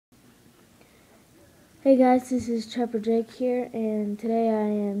Hey guys, this is Trapper Jake here, and today I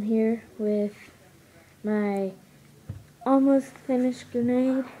am here with my almost finished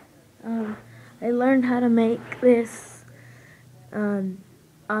grenade. I learned how to make this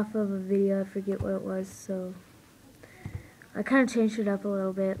off of a video. I forget what it was, so I kind of changed it up a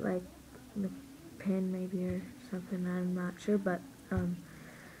little bit, like the pin maybe or something. I'm not sure, but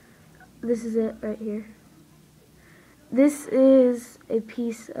this is it right here. This is a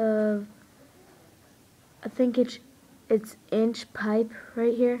piece of, I think it's inch pipe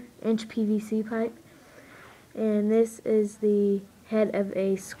right here, inch PVC pipe, and this is the head of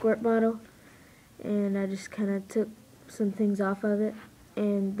a squirt bottle, and I just kind of took some things off of it,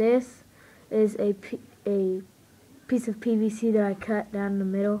 and this is a piece of PVC that I cut down the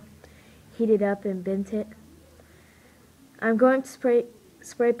middle, heated up and bent it. I'm going to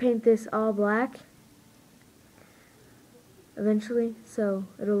spray paint this all black eventually, so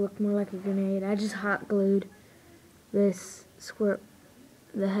it'll look more like a grenade. I just hot glued this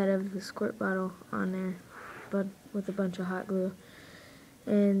the head of the squirt bottle on there, but with a bunch of hot glue,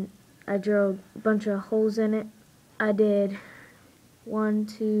 and I drilled a bunch of holes in it. I did 1,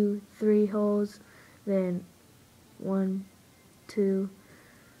 2, 3 holes, then 1, 2,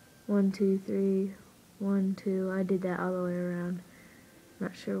 1, 2, 3, 1, 2. I did that all the way around.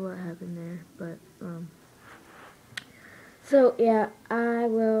 Not sure what happened there, but so yeah, I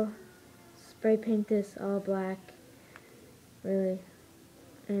will spray paint this all black, really.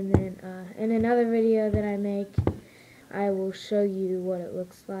 And then in another video that I make, I will show you what it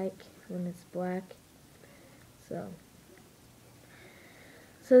looks like when it's black. So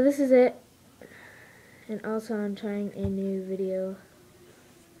this is it. And also I'm trying a new video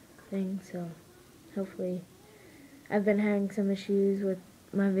thing, so hopefully, I've been having some issues with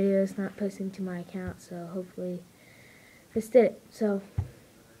my videos not posting to my account, so hopefully this did it. So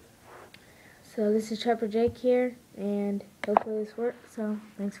this is Trapper Jake here, and hopefully this worked, so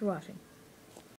thanks for watching.